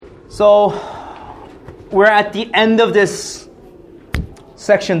So we're at the end of this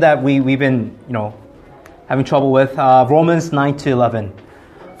section that we've been, having trouble with, Romans 9 to 11.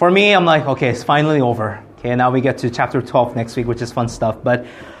 For me, I'm like, okay, it's finally over. Okay, now we get to chapter 12 next week, which is fun stuff. But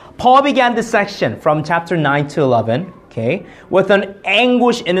Paul began this section from chapter 9 to 11, okay, with an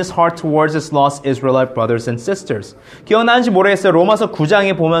anguish in his heart towards his lost Israelite brothers and sisters. 기억나는지 모르겠어요. 로마서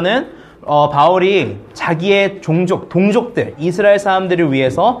 9장에 보면은 바울이 자기의 동족들, 이스라엘 사람들을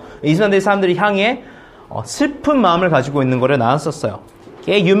위해서 이스라엘 사람들을 향해 슬픈 마음을 가지고 있는 것을 나눴었어요.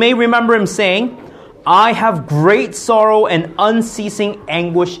 Okay, you may remember him saying, I have great sorrow and unceasing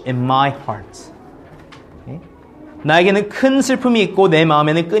anguish in my heart. Okay? 나에게는 큰 슬픔이 있고 내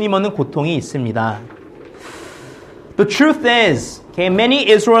마음에는 끊임없는 고통이 있습니다. The truth is, okay, many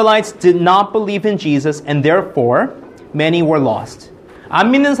Israelites did not believe in Jesus and therefore many were lost. 안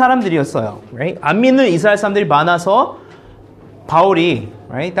믿는 사람들이었어요. Right? 안 믿는 이스라엘 사람들이 많아서 바울이,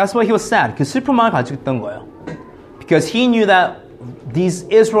 right? That's why he was sad. 그 슬픈 마음을 가지고 있던 거예요. Because he knew that these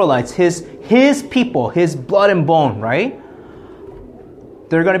Israelites, his people, his blood and bone, right?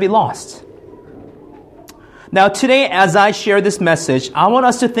 They're going to be lost. Now today, as I share this message, I want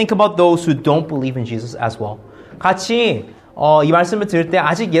us to think about those who don't believe in Jesus as well. 같이 이 말씀을 들을 때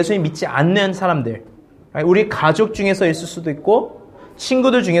아직 예수님 믿지 않는 사람들, right? 우리 가족 중에서 있을 수도 있고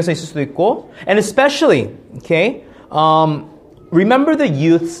친구들 중에서 있을 수도 있고, and especially, okay, remember the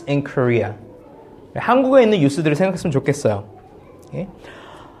youths in Korea. 한국에 있는 유스들을 생각했으면 좋겠어요. Okay?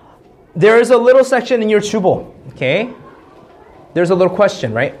 There is a little section in your 주보. Okay? There's a little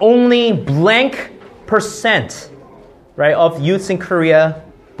question, right? Only blank %, right, of youths in Korea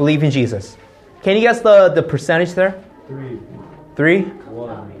believe in Jesus. Can you guess the percentage there? 3?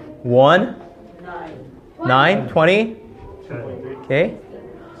 1? 9? 20? Okay.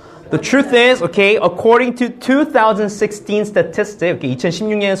 The truth is, okay, according to 2016 statistics, okay,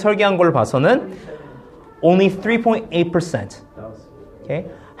 2016년에 설계한 걸로 봐서는 only 3.8%. Okay.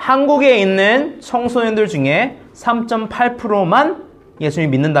 한국에 있는 청소년들 중에 3.8%만 예수님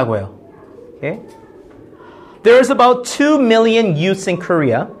믿는다고 해요. Okay. There's about 2 million youths in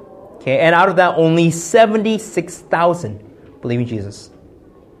Korea, okay, and out of that only 76,000 believe in Jesus.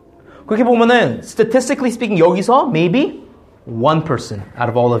 그렇게 보면은 statistically speaking 여기서 maybe one person out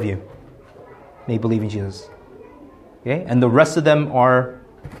of all of you may believe in Jesus. Okay? And the rest of them are,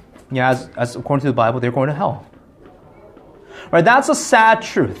 as according to the Bible, they're going to hell. Right? That's a sad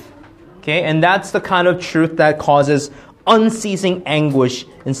truth. Okay? And that's the kind of truth that causes unceasing anguish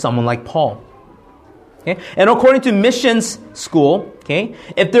in someone like Paul. Okay? And according to missions school, okay,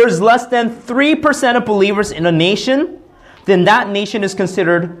 if there's less than 3% of believers in a nation, then that nation is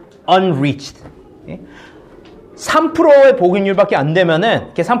considered unreached. Okay? 3%의 복음률밖에 안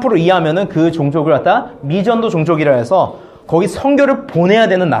되면은, 3% 이하면은 그 종족을 갖다 미전도 종족이라 해서 거기 선교를 보내야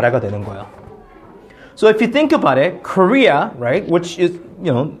되는 나라가 되는 거예요. So if you think about it, Korea, right, which is,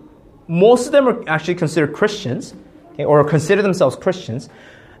 most of them are actually considered Christians, okay, or consider themselves Christians,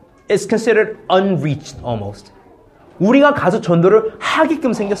 is considered unreached almost. 우리가 가서 전도를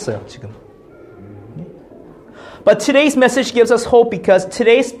하게끔 생겼어요, 지금. But today's message gives us hope because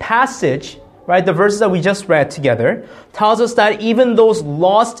today's passage, right, the verses that we just read together, tells us that even those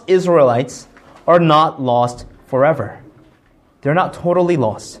lost Israelites are not lost forever. They're not totally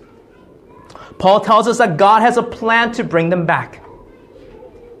lost. Paul tells us that God has a plan to bring them back.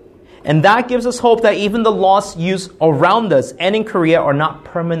 And that gives us hope that even the lost youths around us and in Korea are not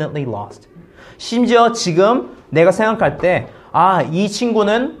permanently lost. 심지어 지금 내가 생각할 때, 이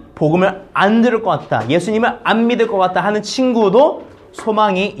친구는 복음을 안 들을 것 같다, 예수님을 안 믿을 것 같다 하는 친구도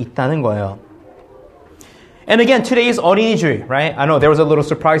소망이 있다는 거예요. And again, today is 어린이 주일, right? I know there was a little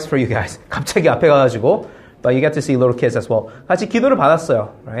surprise for you guys. 갑자기 앞에 가가지고, but you get to see little kids as well. 같이 기도를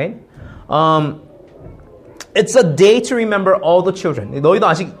받았어요, right? It's a day to remember all the children. 너희도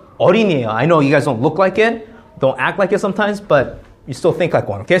아직 어린이에요. I know you guys don't look like it, don't act like it sometimes, but you still think like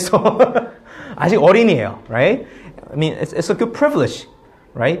one, okay? So, 아직 어린이에요, right? I mean, it's a good privilege,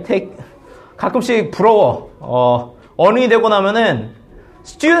 right? 가끔씩 부러워. 어른이 되고 나면은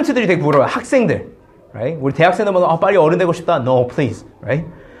스튜던트들이 되게 부러워요. 학생들, right? 우리 대학생들 보면 빨리 어른 되고 싶다. No, please, right?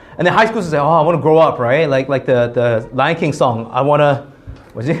 And then high schools say, I want to grow up, right? Like the Lion King song. I want to,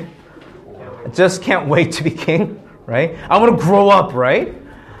 뭐지? Just can't wait to be king, right? I want to grow up, right?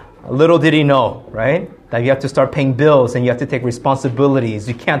 Little did he know, right? That you have to start paying bills and you have to take responsibilities.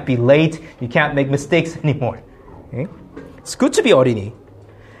 You can't be late. You can't make mistakes anymore. Okay? It's good to be 어린이.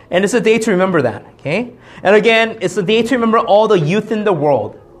 And it's a day to remember that, okay? And again, it's a day to remember all the youth in the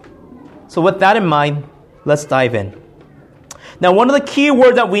world. So with that in mind, let's dive in. Now, one of the key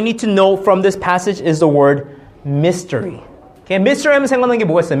words that we need to know from this passage is the word mystery. Okay, mystery 하면 생각나는 게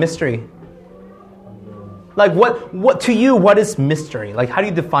뭐가 있어요? Mystery. Like what to you, what is mystery? Like how do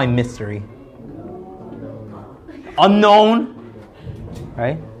you define mystery? Unknown.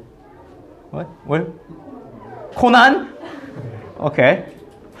 Right? What? Conan? Okay.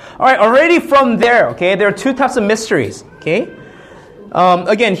 All right, already from there, okay, there are two types of mysteries, okay?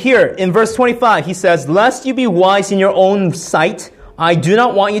 Again, here in verse 25, he says, lest you be wise in your own sight, I do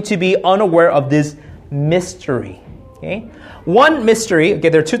not want you to be unaware of this mystery, okay? One mystery, okay,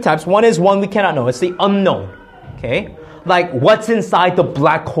 there are two types. One is one we cannot know. It's the unknown, okay? Like what's inside the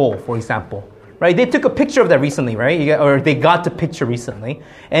black hole, for example, right? They took a picture of that recently, right? Or they got the picture recently,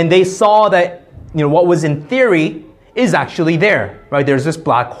 and they saw that, what was in theory is actually there, right? There's this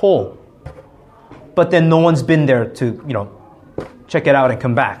black hole. But then no one's been there to, check it out and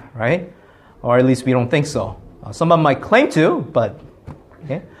come back, right? Or at least we don't think so. Someone might claim to, but,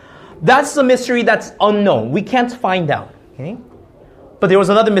 okay? That's the mystery that's unknown. We can't find out, okay? But there was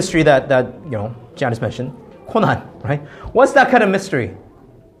another mystery that Janice mentioned. Conan, right? What's that kind of mystery?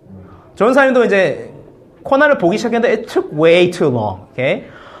 전사님도 이제 코난을 보기 시작했는데 it took way too long, okay?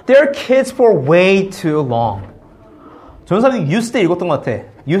 There are kids for way too long. 전사님 유스 때 읽었던 것 같아.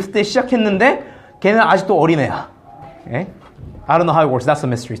 유스 때 시작했는데 걔는 아직도 어린애야. Okay? I don't know how it works. That's a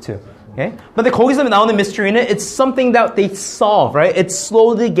mystery too. Okay? But 거기서 나오는 mystery는 it's something that they solve, right? It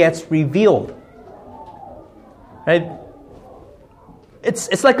slowly gets revealed. Right?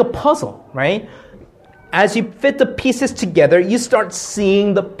 It's like a puzzle, right? As you fit the pieces together, you start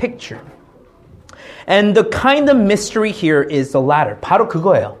seeing the picture. And the kind of mystery here is the latter. 바로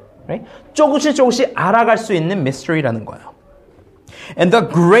그거예요. Right? 조금씩 알아갈 수 있는 mystery라는 거예요. And the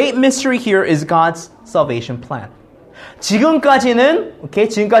great mystery here is God's salvation plan. 지금까지는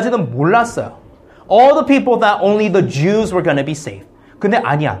몰랐어요. All the people that only the Jews were going to be saved. 근데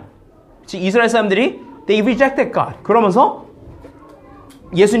아니야. 이스라엘 사람들이 they rejected God. 그러면서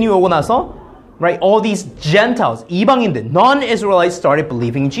예수님이 오고 나서 right, all these Gentiles, 이방인들, non-Israelites started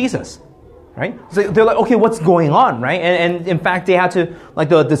believing in Jesus. Right? So they're like, okay, what's going on, right? And in fact, they had to,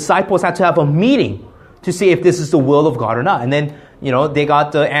 the disciples had to have a meeting to see if this is the will of God or not. And then, they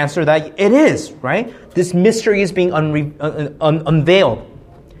got the answer that it is, right? This mystery is being unveiled.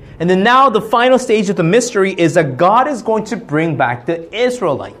 And then now the final stage of the mystery is that God is going to bring back the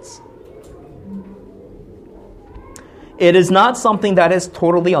Israelites. It is not something that is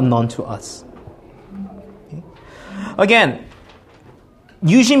totally unknown to us. Okay? Again,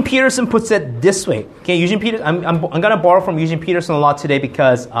 Eugene Peterson puts it this way. Okay, Eugene Peterson. I'm going to borrow from Eugene Peterson a lot today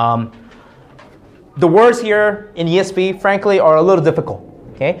because the words here in ESV, frankly, are a little difficult.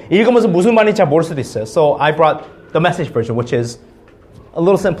 Okay, 읽으면서 무슨 말인지 잘 모를 수도 있어요. So I brought the Message version, which is a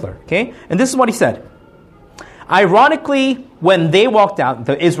little simpler. Okay, and this is what he said. Ironically, when they walked out,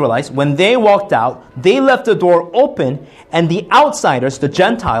 the Israelites, when they walked out, they left the door open, and the outsiders, the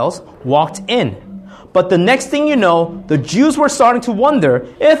Gentiles, walked in. But the next thing you know, the Jews were starting to wonder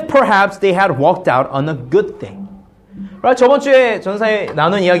if perhaps they had walked out on a good thing. Right? 저번 주에 전사에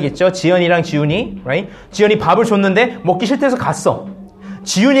나눈 이야기 있죠? 지연이랑 지훈이, right? 지연이 밥을 줬는데 먹기 싫대서 갔어.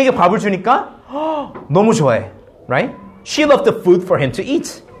 지훈이에게 밥을 주니까 너무 좋아해. Right? She left the food for him to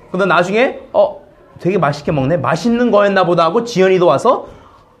eat. 근데 나중에 되게 맛있게 먹네. 맛있는 거였나 보다 하고 지연이도 와서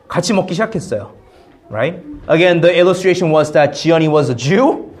같이 먹기 시작했어요. Right? Again, the illustration was that 지연이 was a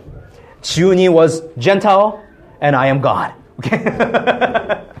Jew. 지훈이 was Gentile, and I am God. Okay?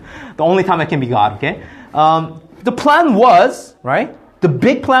 The only time I can be God, okay? The plan was, right? The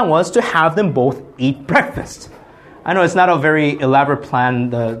big plan was to have them both eat breakfast. I know it's not a very elaborate plan,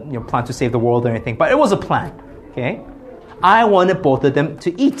 plan to save the world or anything, but it was a plan, okay? I wanted both of them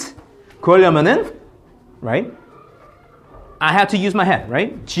to eat. 그러려면은, right? I had to use my head,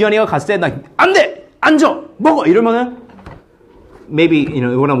 right? 지연이가 갔을 때, 안 돼! 앉아! 먹어! 이러면은, maybe, it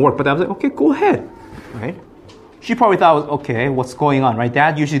wouldn't work, but I was like, okay, go ahead, right? She probably thought, okay, what's going on, right?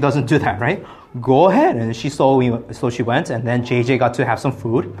 Dad usually doesn't do that, right? Go ahead. And so she went, and then JJ got to have some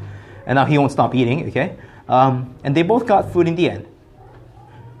food, and now he won't stop eating, okay? And they both got food in the end.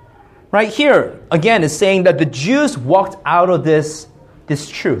 Right here, again, is saying that the Jews walked out of this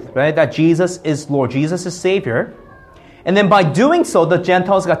truth, right? That Jesus is Lord, Jesus is Savior. And then by doing so, the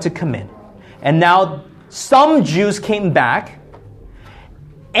Gentiles got to come in. And now some Jews came back.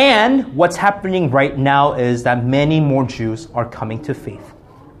 And what's happening right now is that many more Jews are coming to faith.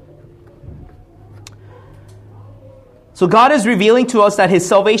 So God is revealing to us that His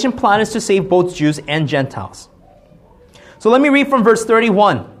salvation plan is to save both Jews and Gentiles. So let me read from verse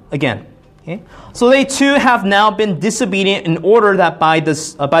 31 again. Okay? So they too have now been disobedient in order that by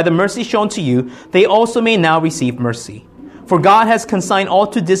the mercy shown to you, they also may now receive mercy. For God has consigned all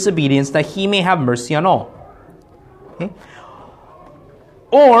to disobedience that He may have mercy on all. Okay?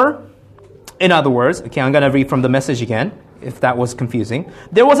 Or, in other words, okay, I'm going to read from the Message again, if that was confusing.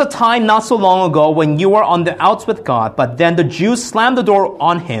 There was a time not so long ago when you were on the outs with God, but then the Jews slammed the door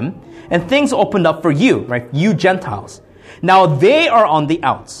on him, and things opened up for you, right? You Gentiles. Now they are on the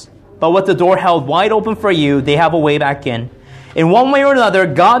outs, but with the door held wide open for you, they have a way back in. In one way or another,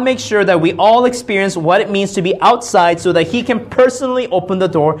 God makes sure that we all experience what it means to be outside so that he can personally open the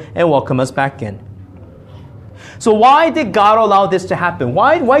door and welcome us back in. So why did God allow this to happen?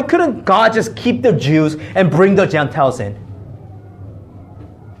 Why couldn't God just keep the Jews and bring the Gentiles in?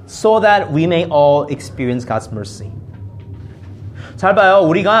 So that we may all experience God's mercy. 잘 봐요.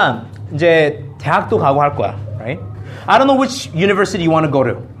 우리가 이제 대학도 가고 할 거야. Right? I don't know which university you want to go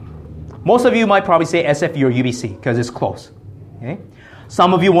to. Most of you might probably say SFU or UBC because it's close. Okay?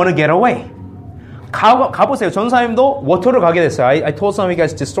 Some of you want to get away. 가보세요. 전사님도 워터를 가게 됐어요. I told some of you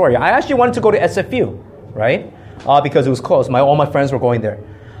guys this story. I actually wanted to go to SFU, right? Because it was close. All my friends were going there.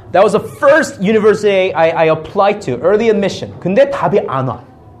 That was the first university I applied to, early admission. 근데 답이 안 와,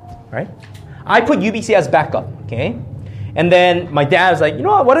 right? I put UBC as backup, okay? And then my dad was like, you know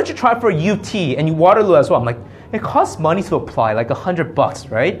what? Why don't you try for UT and Waterloo as well? I'm like, it costs money to apply, like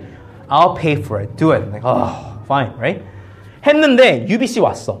 $100, right? I'll pay for it. Do it. I'm like, oh, fine, right? 했는데 UBC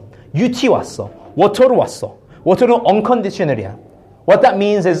왔어, UT 왔어, 워터로 왔어. 워터로 unconditional이야. What that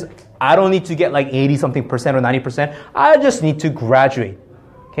means is I don't need to get like 80-something% or 90%. I just need to graduate.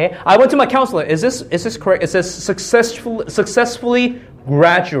 Okay? I went to my counselor. Is this correct? It says successfully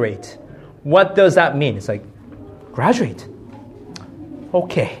graduate. What does that mean? It's like graduate.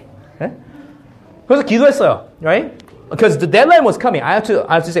 Okay. Okay? 그래서 기도했어요, right? Because the deadline was coming. I have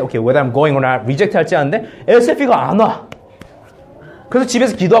to say, okay, whether I'm going or not, reject 할지 않는데 SF가 안 와. 그래서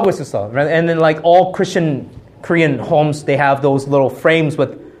집에서 기도하고 있었어. Right? And then like all Korean homes, they have those little frames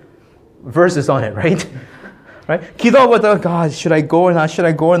with verses on it, right? Right? 기도하고 있다가 God, should I go or not? Should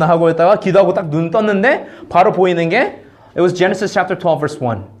I go or not? 하고 있다가 기도하고 딱 눈 떴는데 바로 보이는 게 it was Genesis chapter 12 verse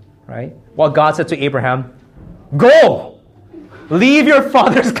 1, right? What God said to Abraham, go! Leave your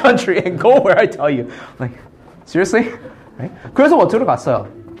father's country and go where I tell you. Like, seriously? Right? 그래서 워터로 갔어요.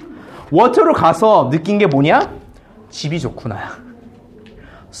 워터로 가서 느낀 게 뭐냐? 집이 좋구나.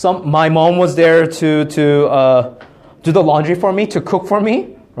 My mom was there to do the laundry for me, to cook for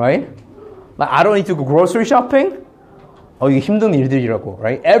me, right? Like I don't need to go grocery shopping. 이게 힘든 일들이라고,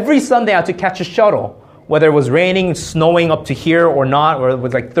 right? Every Sunday I had to catch a shuttle, whether it was raining, snowing up to here or not, or it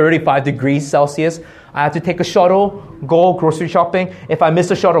was like 35 degrees Celsius. I had to take a shuttle, go grocery shopping. If I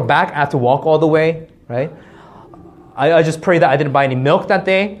missed a shuttle back, I had to walk all the way, right? I just pray that I didn't buy any milk that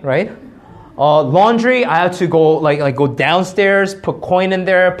day, right? Laundry, I had to go go downstairs, put coin in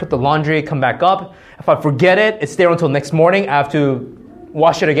there, put the laundry, come back up. If I forget it, it's there until next morning. I have to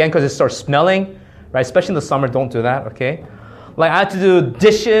wash it again because it starts smelling, right? Especially in the summer, don't do that, okay? Like I had to do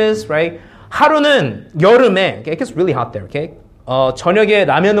dishes, right? 하루는 여름에, okay? It gets really hot there, okay? 저녁에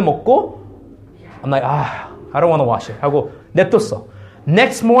라면을 먹고 I'm like, I don't want to wash it. 하고 냅뒀어.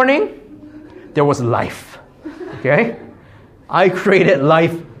 Next morning, there was life, okay? I created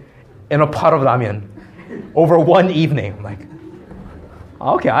life in a pot of ramen over one evening. I'm like,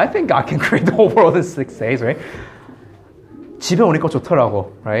 okay, I think God can create the whole world in 6 days, right? 집에 오니까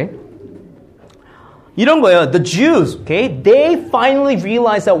좋더라고, right? 이런 거예요. The Jews, okay, they finally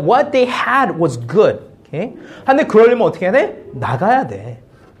realized that what they had was good, okay? 근데 그러려면 어떻게 해야 돼? 나가야 돼.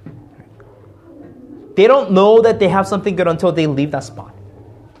 They don't know that they have something good until they leave that spot.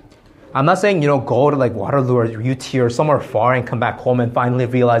 I'm not saying, go to like Waterloo or UT or somewhere far and come back home and finally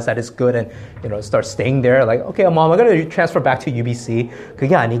realize that it's good and, start staying there. Like, okay, mom, I'm going to transfer back to UBC.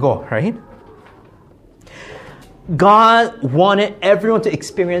 그게 아니고, right? God wanted everyone to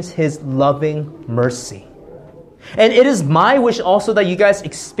experience His loving mercy. And it is my wish also that you guys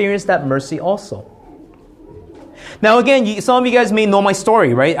experience that mercy also. Now again, some of you guys may know my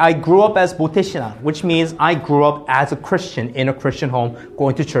story, right? I grew up as 모태신앙, which means I grew up as a Christian in a Christian home,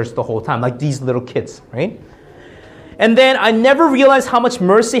 going to church the whole time, like these little kids, right? And then I never realized how much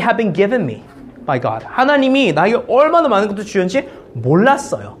mercy had been given me by God. 하나님이 나에게 얼마나 많은 것도 주셨는지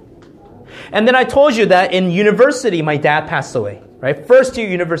몰랐어요. And then I told you that in university, my dad passed away, right? First year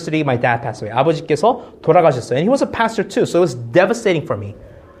university, my dad passed away. 아버지께서 돌아가셨어요. And he was a pastor too, so it was devastating for me.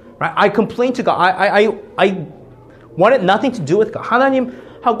 Right? I complained to God. I wanted nothing to do with God.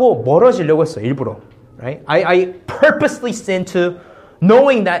 하나님하고 멀어지려고 했어요, 일부러. Right? I purposely sinned to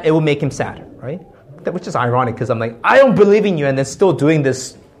knowing that it would make him sad, right? Which is ironic because I'm like, I don't believe in you, and then still doing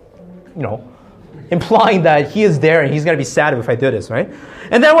this, implying that he is there and he's going to be sad if I do this, right?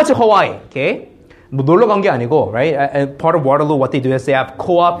 And then I went to Hawaii, okay? 뭐 놀러 간 게 아니고, right? Part of Waterloo, what they do is they have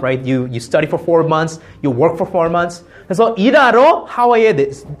co-op, right? You study for 4 months, you work for 4 months. 그래서 일하러 하와이에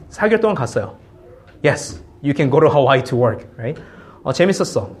 4개월 동안 갔어요. Yes, you can go to Hawaii to work, right?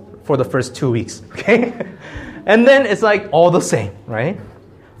 재밌었어. For the first 2 weeks, okay? And then it's like all the same, right?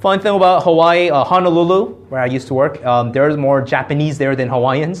 Fun thing about Hawaii, Honolulu, where I used to work, there's more Japanese there than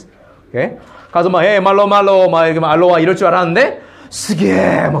Hawaiians, okay? 가서 막, hey, 말로, 막 이렇게 막 알로하 이럴 줄 알았는데,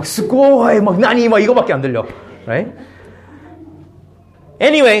 스게, 막 스고이, 막 나니, 막 이거밖에 안 들려, right?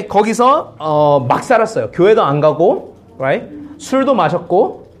 Anyway, 거기서 막 살았어요. 교회도 안 가고, right? 술도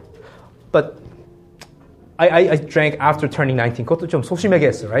마셨고, but I drank after turning 19. 그것도 좀 소심하게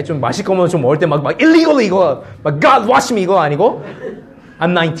했어요, right? 좀 마실 거면 좀 먹을 때 막 illegally 이거, 막 God wash me 이거 아니고,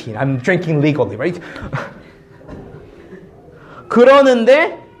 I'm 19. I'm drinking legally, right?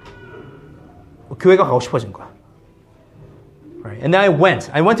 그러는데 교회가 가고 싶어진 거야. Right? And then I went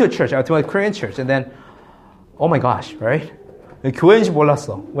to a church. I went to a Korean church, and then, oh my gosh, right? 교회인지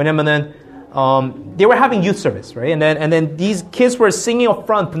몰랐어. 왜냐면은 they were having youth service, right? And then these kids were singing up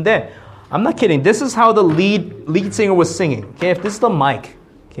front. 근데 I'm not kidding. This is how the lead singer was singing. Okay, if this is the mic,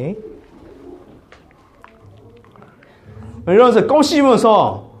 okay. 이러면서 껌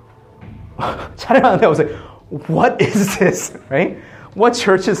씹으면서 촬영하는데 I was like, what is this, right? What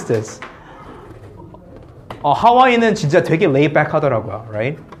church is this? 하와이는 진짜 되게 laid back 하더라고요,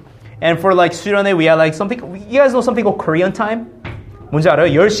 right? And for like 수련회, we had like something. You guys know something called Korean time? 뭔지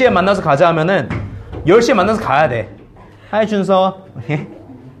알아요? 10시에 만나서 가자 하면은 10시에 만나서 가야 돼. 하이 준서.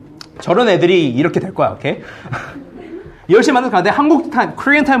 저런 애들이 이렇게 될 거야, 오케이? 10시에 만나서 가는데 한국 타임,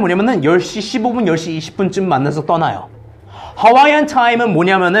 Korean 타임 뭐냐면은 10시 15분, 10시 20분쯤 만나서 떠나요. Hawaiian time은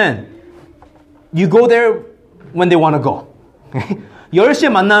뭐냐면은 you go there when they want to go. 10시에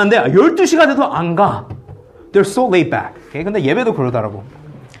만나는데 12시가 돼도 안 가. They're so laid back. Okay? 근데 예배도 그러더라고.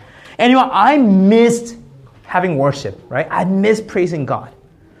 Anyway, I missed having worship, right? I missed praising God.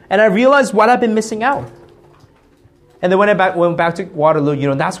 And I realized what I've been missing out. And then when I went back to Waterloo,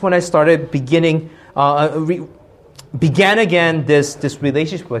 that's when I started began again this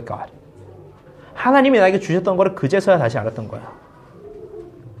relationship with God. 하나님이 나에게 주셨던 거를 그제서야 다시 알았던 거야.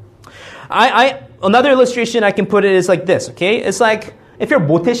 Another illustration I can put it is like this, okay? It's like if you're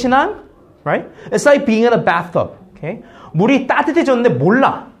모태신앙, right? It's like being in a bathtub, okay? 물이 따뜻해졌는데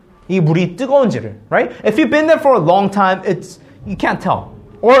몰라. 이 물이 뜨거운지를, right? If you've been there for a long time, you can't tell.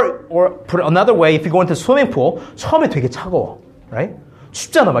 Or put it another way, if you go into a swimming pool, 처음에 되게 차가워, right?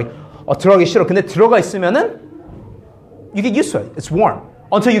 춥잖아, 막 들어가기 싫어. 근데 들어가 있으면은 you get used to it. It's warm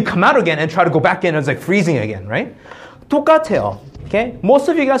until you come out again and try to go back in and it's like freezing again, right? 똑같아요, okay? Most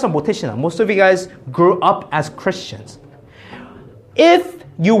of you guys are 모태신앙. Most of you guys grew up as Christians. If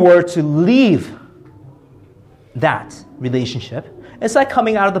you were to leave that relationship, it's like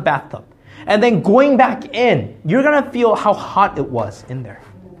coming out of the bathtub. And then going back in, you're going to feel how hot it was in there.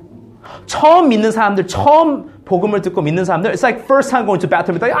 처음 믿는 사람들, 처음 복음을 듣고 믿는 사람들, it's like first time going to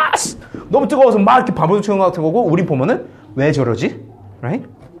bathroom, it's like, 너무 뜨거워서 막 이렇게 밥을 주는 것 같은 거고, 우리 보면은, 왜 저러지? Right?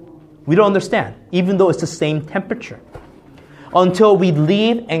 We don't understand, even though it's the same temperature. Until we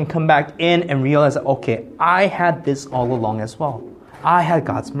leave and come back in and realize that, okay, I had this all along as well. I had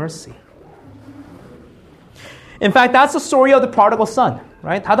God's mercy. In fact, that's the story of the prodigal son,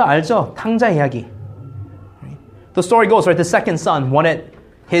 right? 다들 알죠? 탕자 이야기. The story goes, right? The second son wanted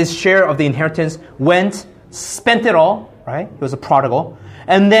his share of the inheritance, went, spent it all, right? He was a prodigal,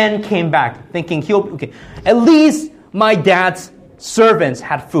 and then came back thinking, at least my dad's servants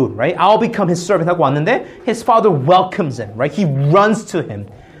had food, right? I'll become his servant. 하고 왔는데, his father welcomes him, right? He runs to him,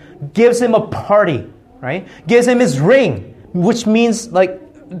 gives him a party, right? Gives him his ring, which means like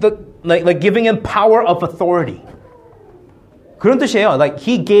giving him power of authority. 그런 뜻이에요. Like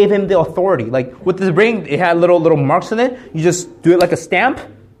he gave him the authority. Like with the ring, it had little marks in it. You just do it like a stamp.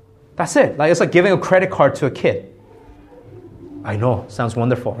 That's it. Like it's like giving a credit card to a kid. I know. Sounds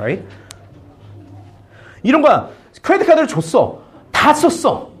wonderful, right? 이런 거야. 크레딧 카드를 줬어. 다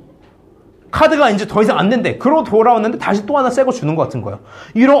썼어. 카드가 이제 더 이상 안 된대. 그러고 돌아왔는데 다시 또 하나 새 거 주는 것 같은 거예요.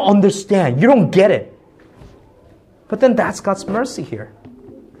 You don't understand. You don't get it. But then that's God's mercy here.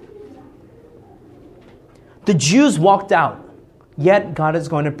 The Jews walked out. Yet God is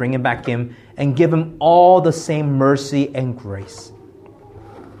going to bring him back in and give him all the same mercy and grace.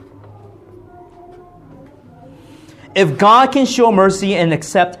 If God can show mercy and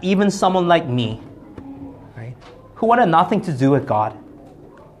accept even someone like me, right, who wanted nothing to do with God,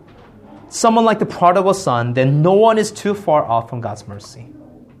 someone like the prodigal son, then no one is too far off from God's mercy.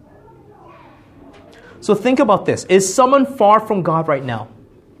 So think about this. Is someone far from God right now?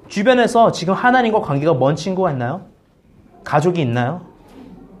 주변에서 지금 하나님과 관계가 먼 친구가 있나요? 가족이 있나요?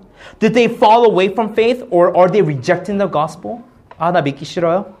 Did they fall away from faith or are they rejecting the gospel? 아, 나 믿기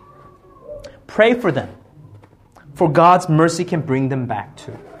싫어요. Pray for them. For God's mercy can bring them back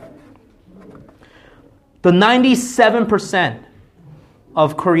too. The 97%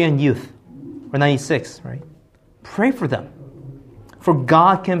 of Korean youth, or 96, right? Pray for them. For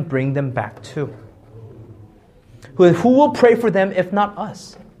God can bring them back too. Who will pray for them if not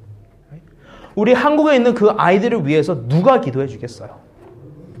us? Right? 우리 한국에 있는 그 아이들을 위해서 누가 기도해 주겠어요?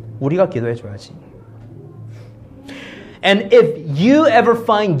 우리가 기도해 줘야지. And if you ever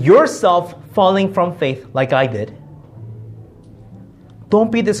find yourself falling from faith like I did,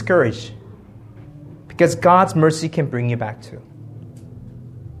 don't be discouraged. Because God's mercy can bring you back too.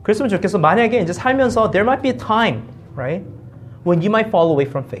 그랬으면 좋겠어. 만약에 이제 살면서 there might be a time, right, when you might fall away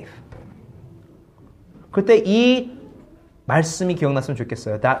from faith. 그때 이 말씀이 기억났으면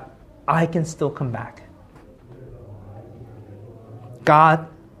좋겠어요. That I can still come back.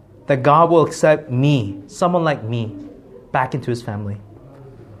 That God will accept me, someone like me, back into His family.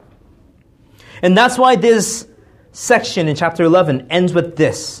 And that's why this section in chapter 11 ends with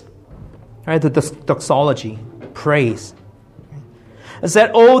this. Right, the doxology, praise. It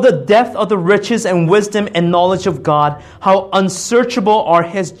said, oh, the depth of the riches and wisdom and knowledge of God, how unsearchable are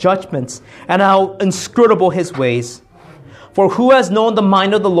His judgments, and how inscrutable His ways. For who has known the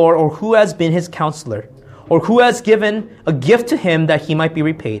mind of the Lord, or who has been His counselor, or who has given a gift to Him that He might be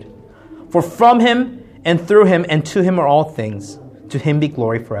repaid? For from Him, and through Him, and to Him are all things. To Him be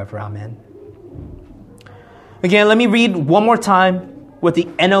glory forever. Amen. Again, let me read one more time with the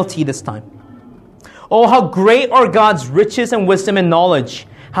NLT this time. Oh, how great are God's riches and wisdom and knowledge.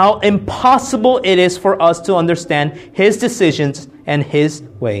 How impossible it is for us to understand His decisions and His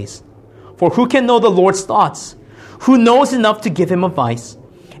ways. For who can know the Lord's thoughts? Who knows enough to give Him advice?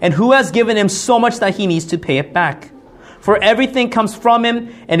 And who has given Him so much that He needs to pay it back? For everything comes from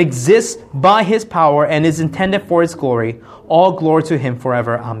Him and exists by His power and is intended for His glory. All glory to Him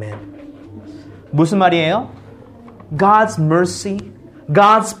forever. Amen. 무슨 말이에요? God's mercy,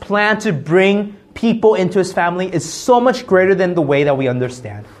 God's plan to bring people into His family is so much greater than the way that we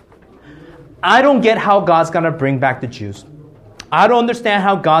understand. I don't get how God's going to bring back the Jews. I don't understand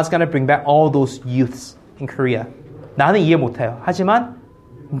how God's going to bring back all those youths in Korea. 나는 이해 못해요. 하지만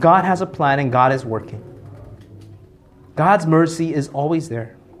God has a plan and God is working. God's mercy is always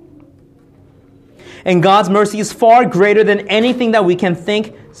there. And God's mercy is far greater than anything that we can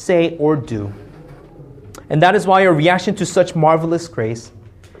think, say, or do. And that is why our reaction to such marvelous grace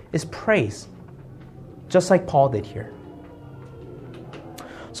is praise. Just like Paul did here.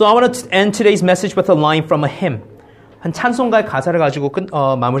 So I want to end today's message with a line from a hymn. 한 찬송가의 가사를 가지고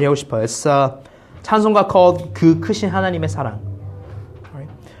마무리하고 싶어요. It's a 찬송가 called 그 크신 하나님의 사랑. Right.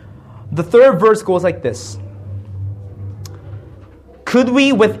 The third verse goes like this. Could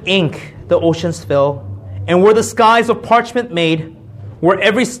we with ink the oceans fill, and were the skies of parchment made, were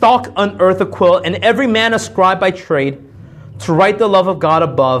every stalk on earth a quill, and every man a scribe by trade, to write the love of God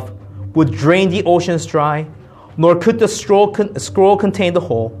above, would drain the oceans dry, nor could the scroll contain the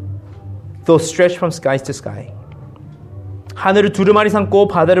whole, though stretched from skies to sky. 하늘을 두루마리 삼고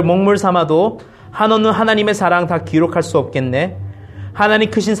바다를 먹물 삼아도 한없는 하나님의 사랑 다 기록할 수 없겠네. 하나님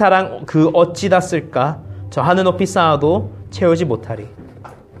크신 사랑 그 어찌 다 쓸까? 저 하늘 높이 쌓아도 채우지 못하리.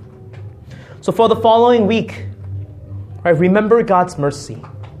 So for the following week, right, remember God's mercy.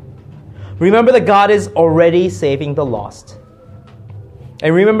 Remember that God is already saving the lost.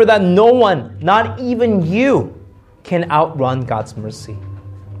 And remember that no one, not even you, can outrun God's mercy.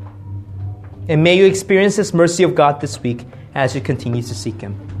 And may you experience this mercy of God this week as you continue to seek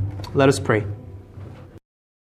Him. Let us pray.